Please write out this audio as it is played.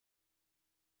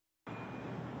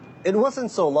It wasn't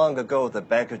so long ago the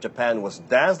Bank of Japan was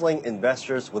dazzling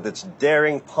investors with its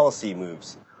daring policy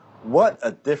moves. What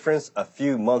a difference a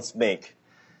few months make.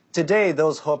 Today,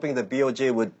 those hoping the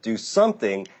BOJ would do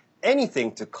something,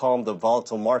 anything to calm the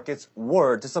volatile markets,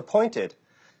 were disappointed.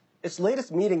 Its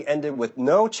latest meeting ended with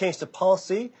no change to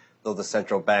policy, though the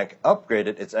central bank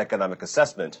upgraded its economic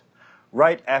assessment.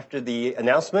 Right after the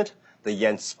announcement, the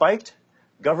yen spiked,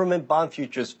 government bond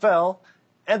futures fell,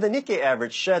 and the Nikkei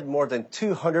average shed more than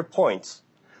 200 points.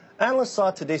 Analysts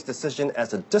saw today's decision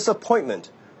as a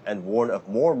disappointment and warned of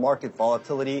more market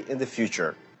volatility in the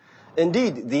future.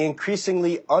 Indeed, the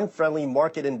increasingly unfriendly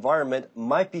market environment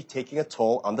might be taking a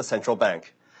toll on the central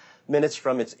bank. Minutes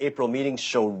from its April meeting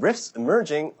show rifts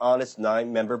emerging on its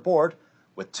 9-member board,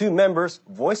 with 2 members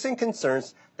voicing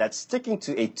concerns that sticking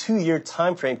to a 2-year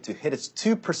time frame to hit its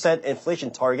 2%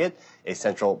 inflation target, a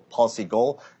central policy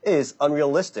goal, is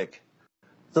unrealistic.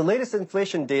 The latest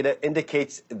inflation data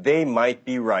indicates they might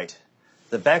be right.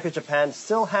 The Bank of Japan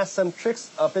still has some tricks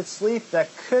up its sleeve that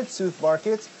could soothe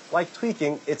markets, like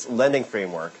tweaking its lending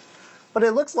framework. But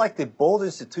it looks like the bold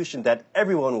institution that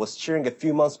everyone was cheering a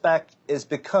few months back is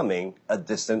becoming a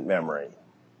distant memory.